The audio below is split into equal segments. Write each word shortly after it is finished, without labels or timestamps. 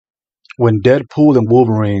when Deadpool and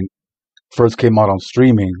Wolverine first came out on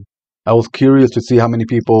streaming, I was curious to see how many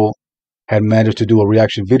people had managed to do a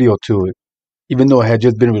reaction video to it, even though it had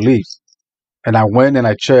just been released. And I went and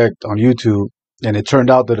I checked on YouTube, and it turned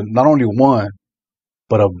out that not only one,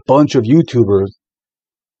 but a bunch of YouTubers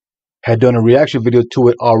had done a reaction video to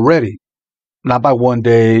it already. Not by one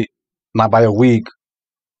day, not by a week,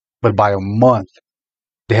 but by a month.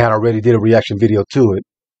 They had already did a reaction video to it.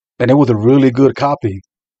 And it was a really good copy,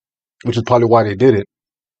 which is probably why they did it.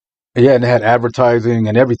 And yeah, and they had advertising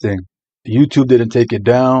and everything. YouTube didn't take it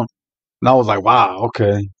down. And I was like, wow,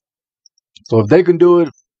 okay. So if they can do it,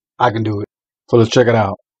 I can do it. So let's check it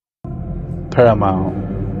out. Paramount.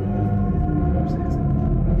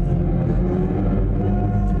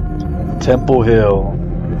 Temple Hill.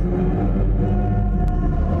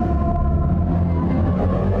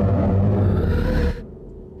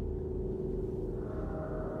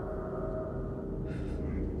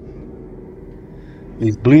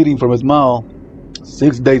 He's bleeding from his mouth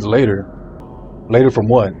 6 days later. Later from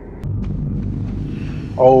what?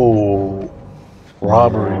 Oh,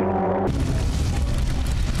 robbery.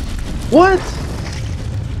 What?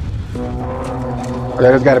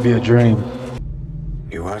 That has got to be a dream.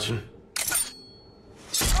 You watching?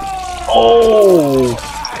 Oh,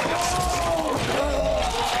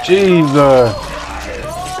 Jesus.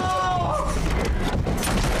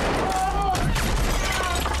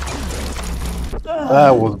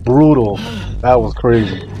 That was brutal. That was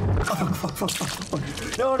crazy.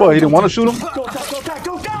 What, he didn't want to shoot him?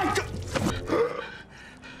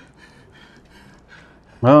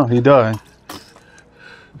 Well, he died.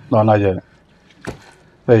 No, not yet.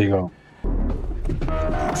 There you go.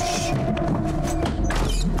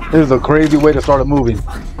 This is a crazy way to start a movie.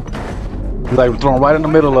 He's like thrown right in the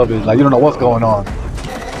middle of it. Like you don't know what's going on.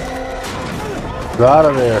 Get out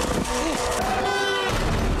of there.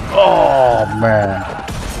 Oh, man.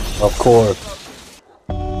 Of course.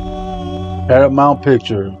 Paramount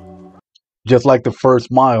Picture. Just like the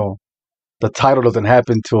first mile, the title doesn't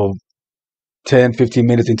happen till 10, 15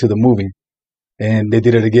 minutes into the movie. And they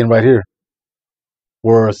did it again right here.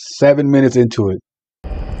 We're 7 minutes into it.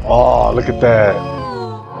 Oh, look at that.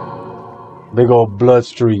 Big old blood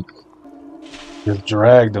streak. Just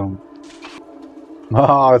dragged him.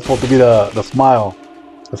 Oh, it's supposed to be the smile.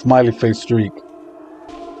 The smiley face streak.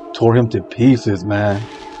 Tore him to pieces, man.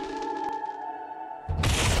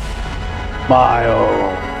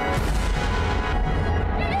 Smile.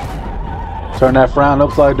 Turn that frown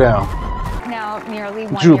upside down. Now, nearly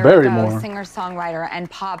one Drew year Barrymore. ago, singer-songwriter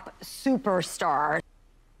and pop superstar.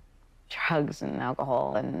 Drugs and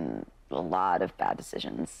alcohol and a lot of bad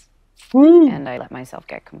decisions. Woo. And I let myself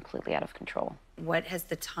get completely out of control. What has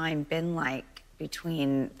the time been like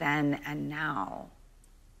between then and now?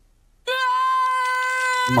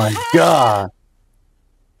 Oh my God.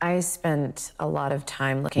 I spent a lot of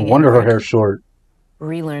time looking No wonder her inward, hair's short.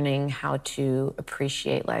 relearning how to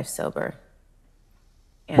appreciate life sober.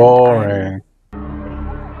 And Boring.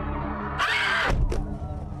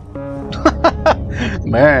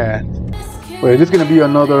 Man. Wait, is this gonna be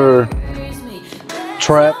another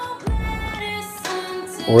trap?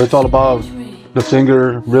 Or it's all about the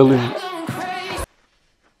singer, really?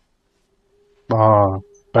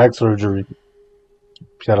 Back surgery.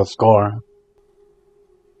 She had a scar.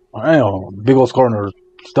 Damn, big old scar in her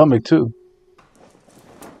stomach, too.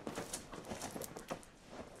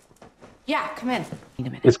 Yeah, come in.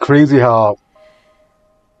 It's crazy how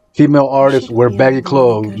female artists wear baggy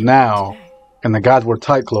clothes now, and the guys wear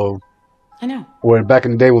tight clothes, I know. where back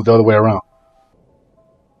in the day it was the other way around.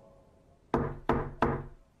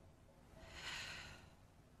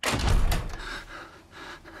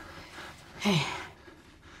 Hey.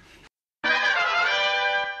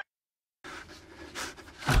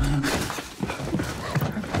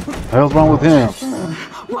 What the hell's wrong with him?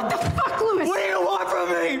 What the fuck, Louis? What do you want from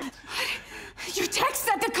me? Your text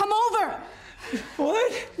said to come over.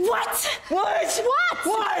 What? What? What? What?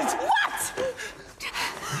 What?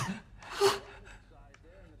 What?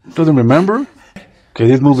 Doesn't remember? Okay,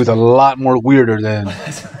 this movie's a lot more weirder than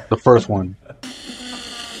the first one.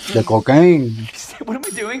 The cocaine. What am I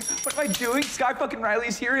doing? What am I doing? Skye fucking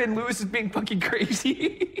Riley's here and Lewis is being fucking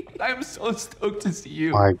crazy. I am so stoked to see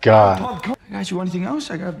you. My God. I got you anything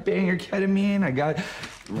else? I got banger ketamine. I got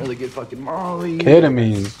really good fucking Molly.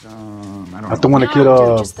 Ketamine. I don't That's know. the one that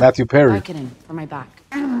killed Matthew Perry. Vicodin for my back.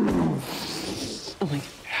 Oh my God.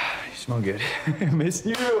 You smell good. I miss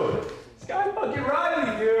you. Skye fucking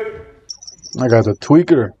Riley, dude. That guy's a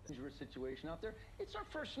tweaker. Situation out there. It's our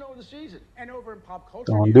first snow of the season, and over in pop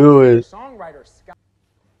culture, Don't do it. songwriter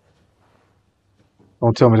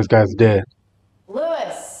Don't tell me this guy's dead.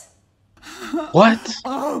 Louis, What?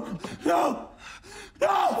 Oh, no! No!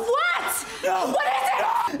 What? No! What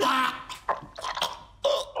is it?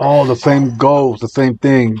 Oh, the same ghost, the same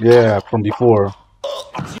thing. Yeah, from before.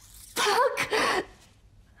 Fuck.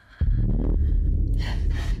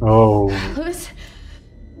 Oh. Luis?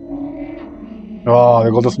 Oh,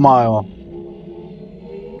 there goes the smile.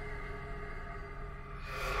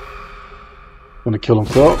 Gonna kill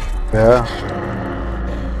himself? Yeah.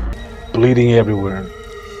 Bleeding everywhere.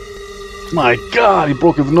 My God, he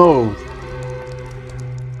broke his nose.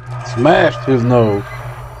 Smashed his nose.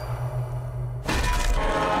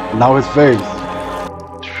 Now his face.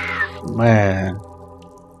 Man.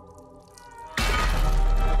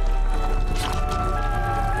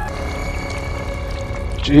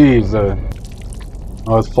 Jesus.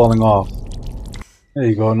 Oh, it's falling off. There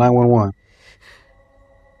you go, 911.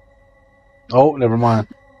 Oh, never mind.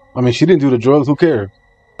 I mean, she didn't do the drugs. Who cares?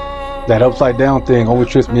 That upside down thing always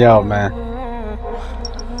trips me out, man.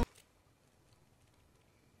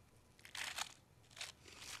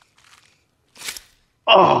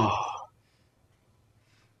 Oh.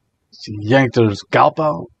 She yanked her scalp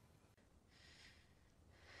out.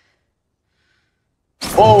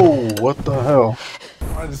 Oh, what the hell?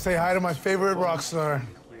 I wanted to say hi to my favorite rock star.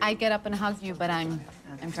 I'd get up and hug you, but I'm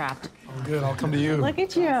trapped. Oh, good, I'll come to you. Look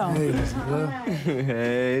at you. Hey, Gelula.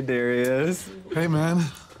 Hey, Darius. Hey, man.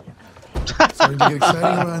 Starting to get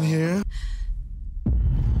exciting around here.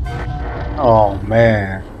 Oh,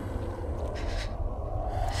 man.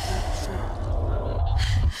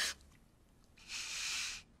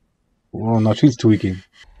 Oh, no, she's tweaking.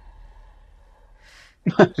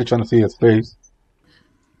 She's trying to see his face.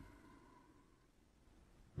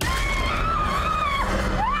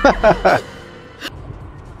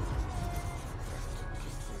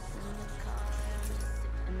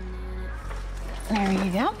 There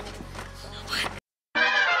you go.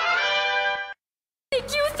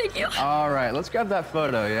 Thank you. All right, let's grab that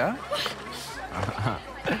photo, yeah?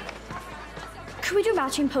 Could we do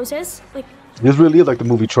matching poses? Like, This really is like the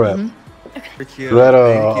movie Trap. Cute. We're at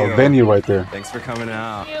Thank a you. venue right there. Thanks for coming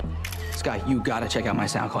out. Skye, you gotta check out my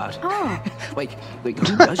SoundCloud. oh, Wait, who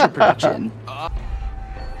does your production?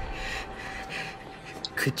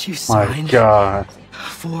 Could you My sign God.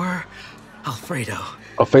 for Alfredo?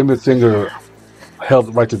 A famous singer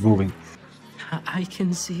helped write this movie. I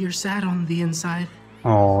can see you're sad on the inside.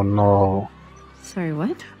 Oh, no. Sorry,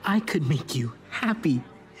 what? I could make you happy.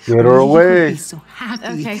 Get her We would away. be so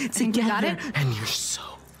happy Okay, you together. got it? And you're so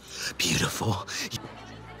beautiful.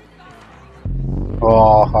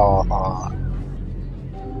 Oh, ha, ha.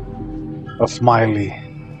 A smiley.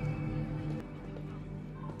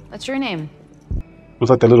 What's your name? Looks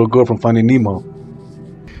like that little girl from Finding Nemo. All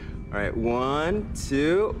right, 1,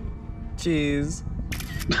 2, cheese.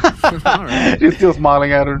 All right. She's still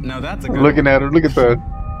smiling at her. Now that's a good Looking at her. Look at that.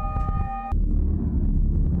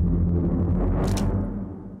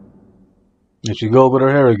 And she goes with her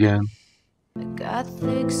hair again. got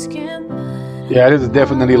thick skin. Yeah, this is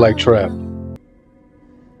definitely like Trap.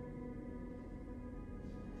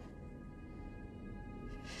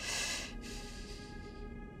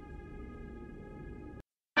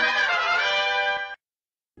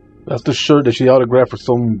 That's the shirt that she autographed for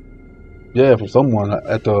someone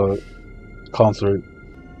at the concert.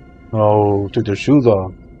 Oh, took their shoes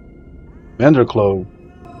off. And their clothes.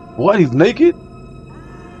 What, he's naked?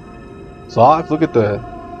 Socks, look at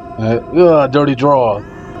that. Dirty draw.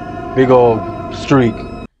 Big old streak.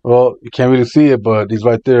 Well, you can't really see it, but he's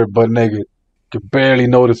right there, butt naked. You can barely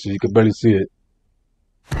notice it, you can barely see it.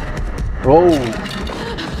 Oh.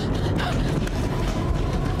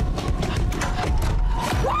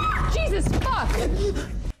 Jesus, fuck!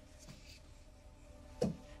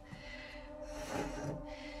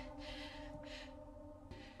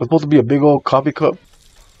 It's supposed to be a big old coffee cup.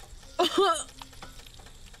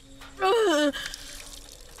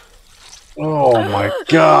 Oh my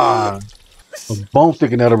God. A bone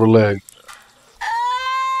sticking out of her leg.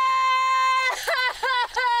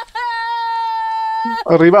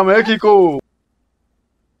 Arriba Mexico!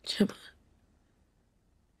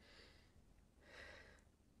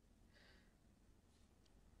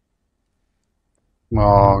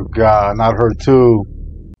 Oh God, not her too.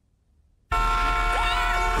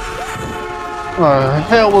 What the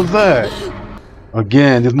hell was that?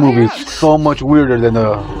 Again, this movie is so much weirder than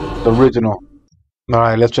the original.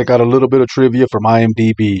 Alright, let's check out a little bit of trivia from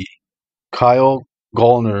IMDb. Kyle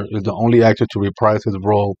Gallner is the only actor to reprise his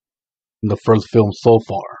role in the first film so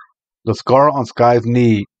far. The scar on Skye's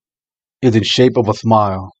knee is in shape of a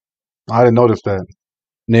smile. I didn't notice that.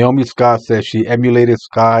 Naomi Scott says she emulated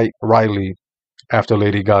Skye Riley after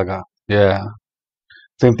Lady Gaga. Yeah.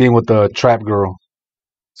 Same thing with the Trap Girl.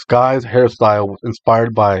 Skye's hairstyle was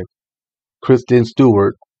inspired by Kristen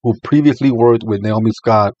Stewart, who previously worked with Naomi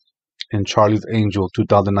Scott in Charlie's Angels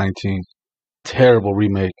 2019. Terrible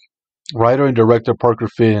remake. Writer and director Parker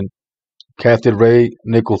Finn casted Ray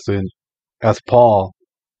Nicholson as Paul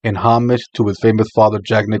in homage to his famous father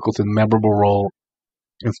Jack Nicholson's memorable role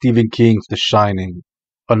in Stephen King's The Shining.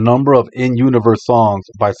 A number of in-universe songs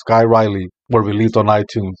by Skye Riley were released on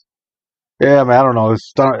iTunes. Yeah, man, I don't know. It's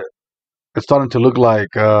starting to look like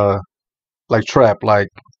Trap, like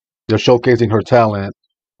they're showcasing her talent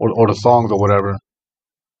or the songs or whatever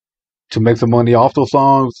to make some money off those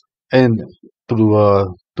songs and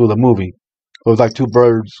through the movie. It was like two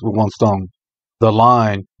birds with one stone. The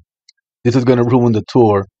line, "This is gonna ruin the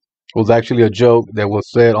tour," was actually a joke that was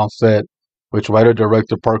said on set, which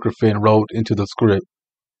writer-director Parker Finn wrote into the script.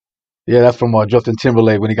 Yeah, that's from Justin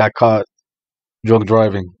Timberlake when he got caught drunk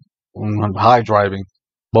driving, high driving.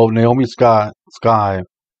 Both Naomi Scott, Skye,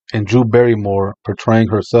 and Drew Barrymore, portraying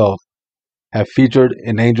herself, have featured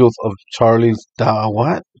in Angels of Charlie's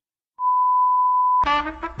what?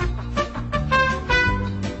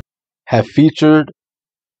 Have featured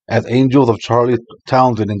as Angels of Charlie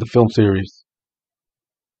Townsend in the film series.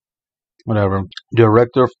 Whatever.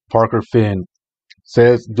 Director Parker Finn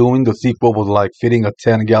says doing the sequel was like fitting a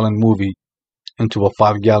 10-gallon movie into a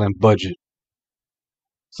 5-gallon budget,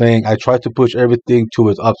 saying, "I tried to push everything to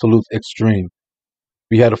its absolute extreme.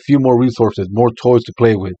 We had a few more resources, more toys to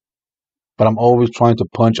play with, but I'm always trying to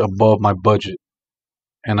punch above my budget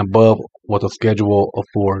and above what the schedule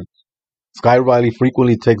affords." Skye Riley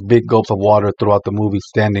frequently takes big gulps of water throughout the movie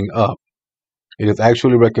standing up. It is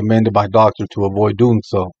actually recommended by doctors to avoid doing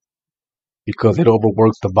so because it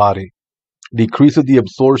overworks the body, decreases the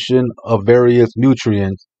absorption of various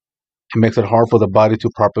nutrients, and makes it hard for the body to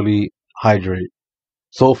properly hydrate.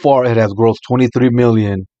 So far, it has grossed $23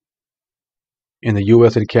 million in the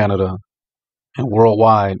US and Canada, and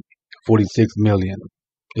worldwide, $46 million.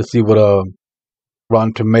 Let's see what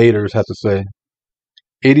Rotten Tomatoes has to say.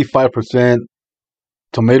 85%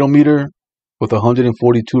 tomato meter with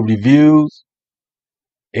 142 reviews,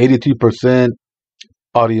 82%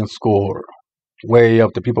 audience score. Way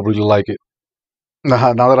up there. People really like it.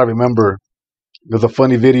 Now that I remember, there's a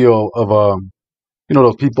funny video of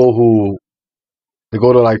those people who they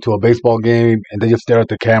go to a baseball game and they just stare at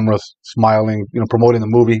the cameras, smiling, promoting the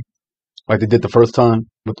movie like they did the first time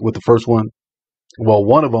with the first one. Well,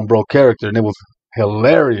 one of them broke character and it was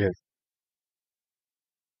hilarious.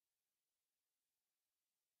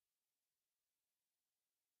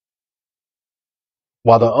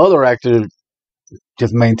 While the other actor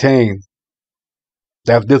just maintained.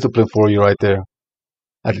 That's discipline for you right there.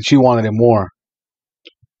 I think she wanted it more.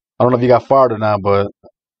 I don't know if you got fired or not, but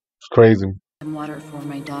it's crazy. Water for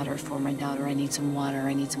my daughter, I need some water,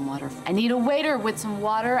 I need some water. I need a waiter with some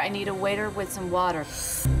water, I need a waiter with some water.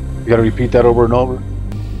 You gotta repeat that over and over.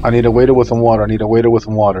 I need a waiter with some water, I need a waiter with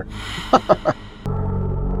some water.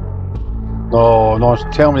 No,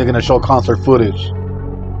 tell me you're gonna show concert footage.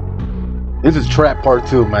 This is Trap Part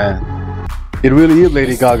 2, man. It really is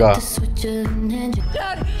Lady Gaga.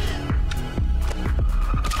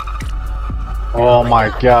 Oh my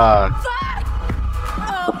god.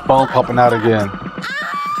 The phone popping out again.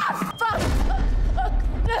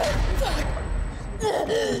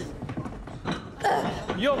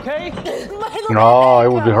 You okay? No,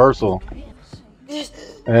 it was rehearsal.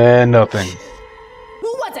 And nothing.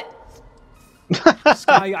 Who was it?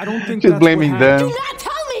 Skye, I don't think just that's blaming them. Do not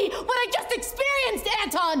tell me what I just experienced,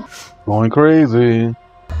 Anton! Going crazy.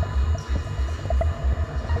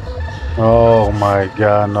 Oh my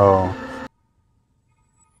god, no.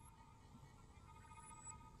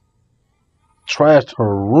 Trashed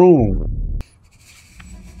her room.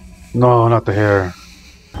 No, not the hair.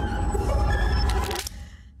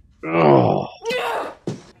 Oh.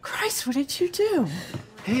 Christ, what did you do?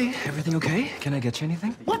 Hey, everything okay? Can I get you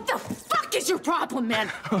anything? What the fuck is your problem, man?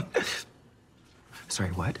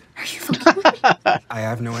 Sorry, what? Are you fucking with me? I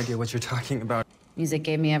have no idea what you're talking about. Music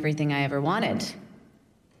gave me everything I ever wanted.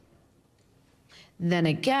 Then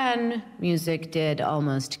again, music did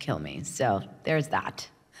almost kill me, so there's that.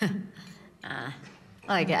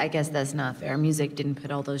 I guess that's not fair. Music didn't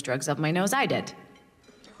put all those drugs up my nose, I did.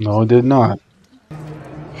 No, it did not.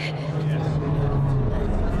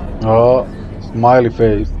 Oh, smiley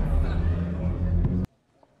face.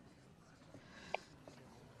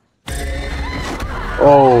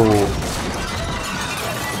 Oh.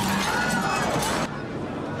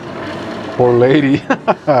 Poor lady.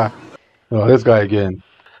 Oh, this guy again.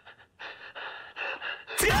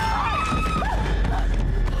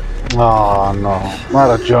 Oh no,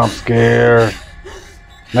 not a jump scare.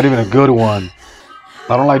 Not even a good one.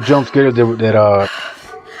 I don't like jump scares that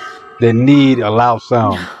need a loud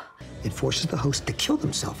sound. It forces the host to kill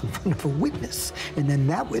themselves in front of a witness, and then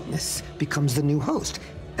that witness becomes the new host.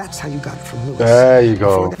 That's how you got it from Lewis. There you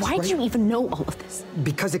go. Why do you even know all of this?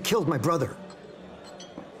 Because it killed my brother.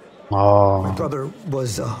 Oh. My brother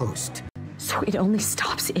was a host. So it only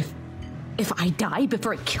stops if I die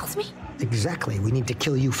before it kills me? Exactly. We need to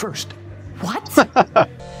kill you first. What?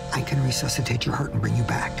 I can resuscitate your heart and bring you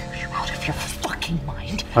back. You're out of your fucking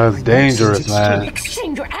mind. That's dangerous, man.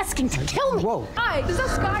 Exchange, you're asking to kill me. Whoa. Hi, is that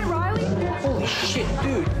Skye Riley? Holy shit,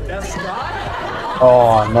 dude. That's Skye?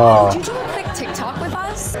 Oh no. Could you do a quick TikTok with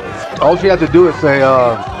us? All she had to do is say,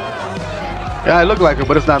 yeah, I look like her,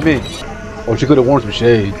 but it's not me. Or she could have worn some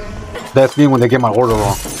shade. That's me when they get my order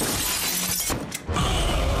wrong.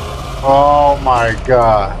 Oh my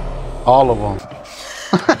god. All of them.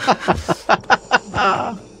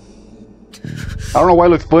 I don't know why it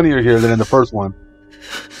looks funnier here than in the first one.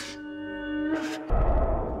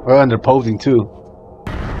 Oh, and they're posing too.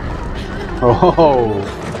 Oh.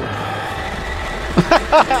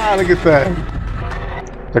 Look at that.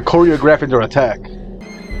 They're choreographing their attack.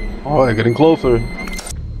 Oh, they're getting closer.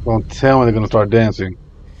 Don't tell me they're gonna start dancing.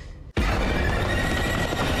 You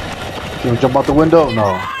gonna jump out the window?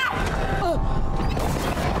 No.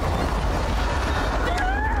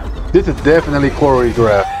 This is definitely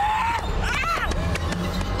choreographed.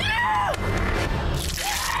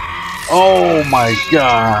 Oh my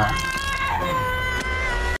god.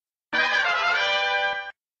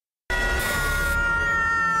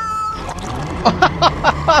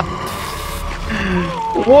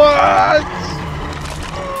 What?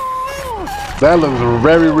 That looks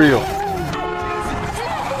very real.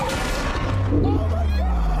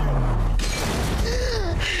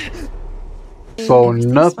 So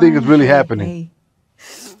nothing is really happening.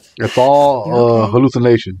 It's all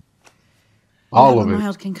hallucination. All of it.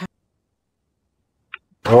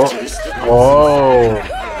 Oh,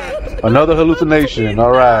 another hallucination.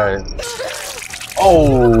 All right.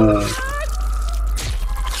 Oh,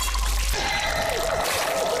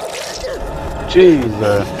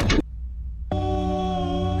 Jesus.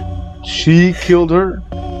 She killed her?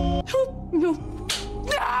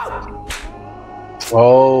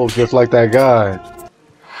 Oh, just like that guy.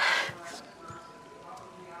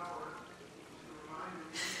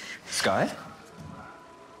 Skye?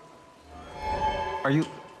 Are you...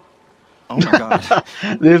 Oh my god.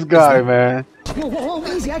 This guy, man. Whoa,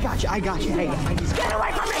 easy, I got you. Hey, get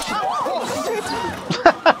away from me!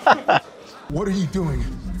 What are you doing?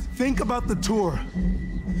 Think about the tour.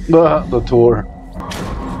 The tour.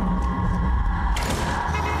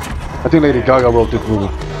 I think Lady Gaga wrote this movie.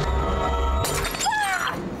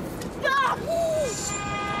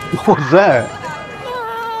 What was that?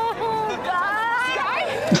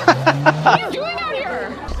 What are you doing out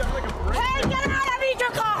here? Hey, get out! I need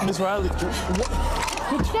your car! Miss Riley.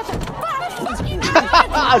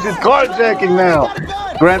 She's carjacking now.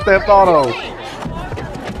 Grand Theft Auto.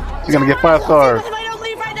 She's gonna get 5 stars. If I don't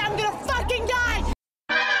leave right now, I'm gonna fucking die!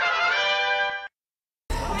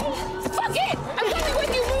 Fuck it! I'm coming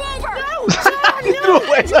with you! Move over! No! He threw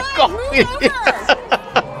away the coffee.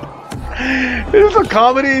 Is this a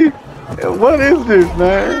comedy? What is this,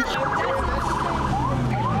 man?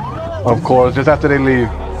 Of course, just after they leave.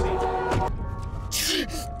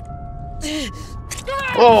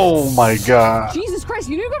 Oh my god. Jesus Christ,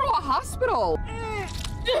 you need to go to a hospital.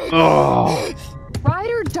 Oh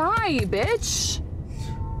Ride or die, bitch.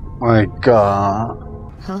 my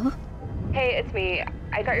god. Huh? Hey, it's me.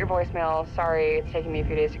 I got your voicemail. Sorry, it's taking me a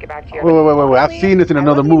few days to get back to you. Wait. I've seen this in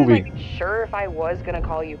another movie. I wasn't even, sure if I was gonna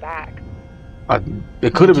call you back.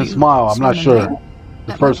 It could have been Smile. I'm not sure.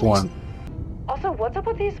 The first one. Also, what's up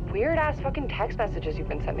with these weird ass fucking text messages you've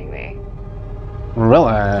been sending me?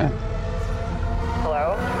 Really?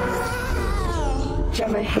 Hello?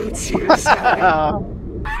 Gemma hates you, Skye.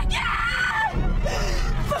 Fuck you!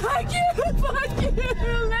 Fuck you!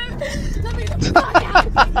 Let me the fuck out!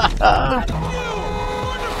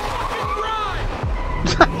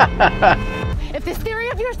 If this theory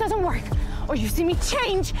of yours doesn't work, or you see me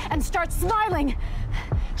change and start smiling,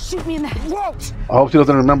 shoot me in the head. I hope she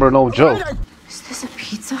doesn't remember an old joke. Is this a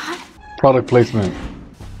Pizza Hut? Product placement.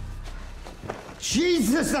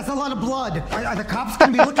 Jesus, that's a lot of blood. Are the cops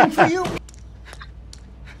gonna be looking for you?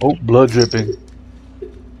 Oh, blood dripping.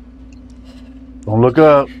 Don't look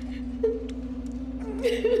up.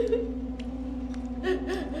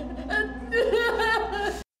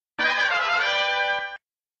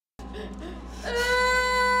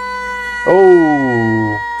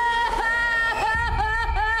 Oh.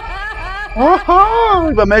 Ajá,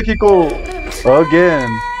 viva México. Again.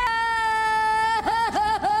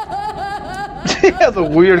 She has a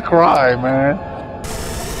weird cry, man.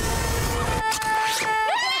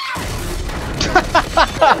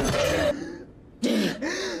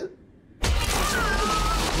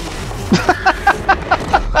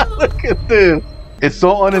 Look at this. It's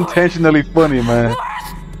so unintentionally funny, man.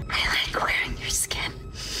 I like wearing your skin.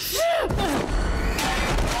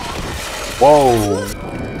 Whoa.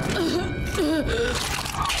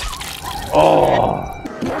 Oh.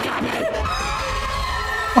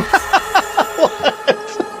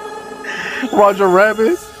 What? Roger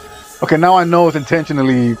Rabbit? Okay, now I know it's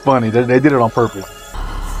intentionally funny. They did it on purpose.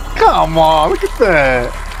 Come on, look at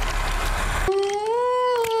that.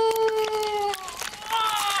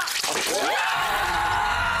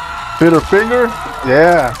 Hit her finger?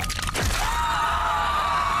 Yeah.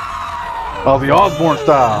 Oh, the Osborne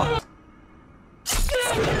style.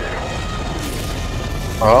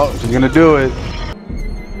 Oh, she's gonna do it.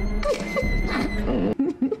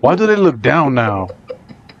 Why do they look down now?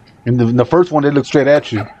 In the first one, they look straight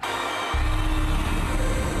at you.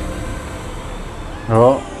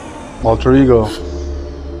 Oh, alter ego.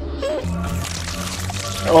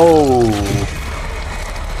 Oh.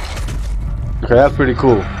 Okay, that's pretty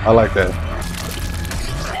cool. I like that.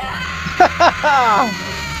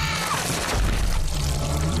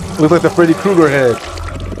 Looks like the Freddy Krueger head.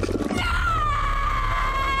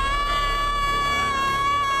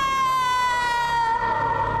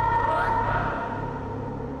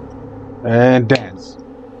 And dance.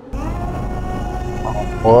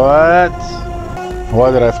 What?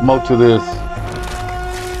 Why did I smoke to this?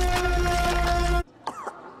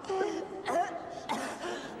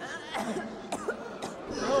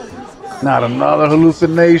 Not another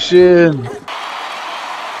hallucination.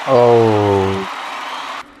 Oh.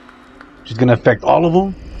 She's gonna affect all of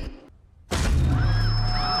them?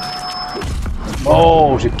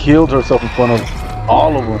 Oh, she killed herself in front of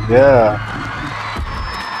all of them. Yeah.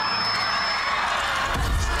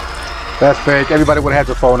 That's fake. Everybody would have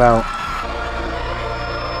had their phone out.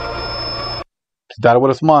 She died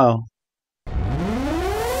with a smile.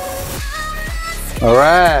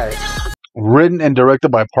 Alright. Written and directed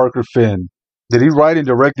by Parker Finn. Did he write and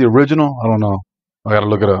direct the original? I don't know. I gotta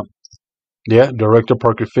look it up. Yeah, director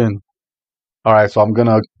Parker Finn. Alright, so I'm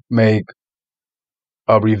gonna make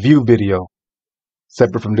a review video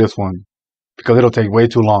separate from this one because it'll take way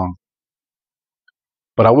too long.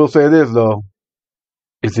 But I will say this though.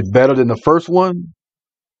 Is it better than the first one?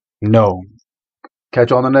 No.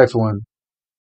 Catch you on the next one.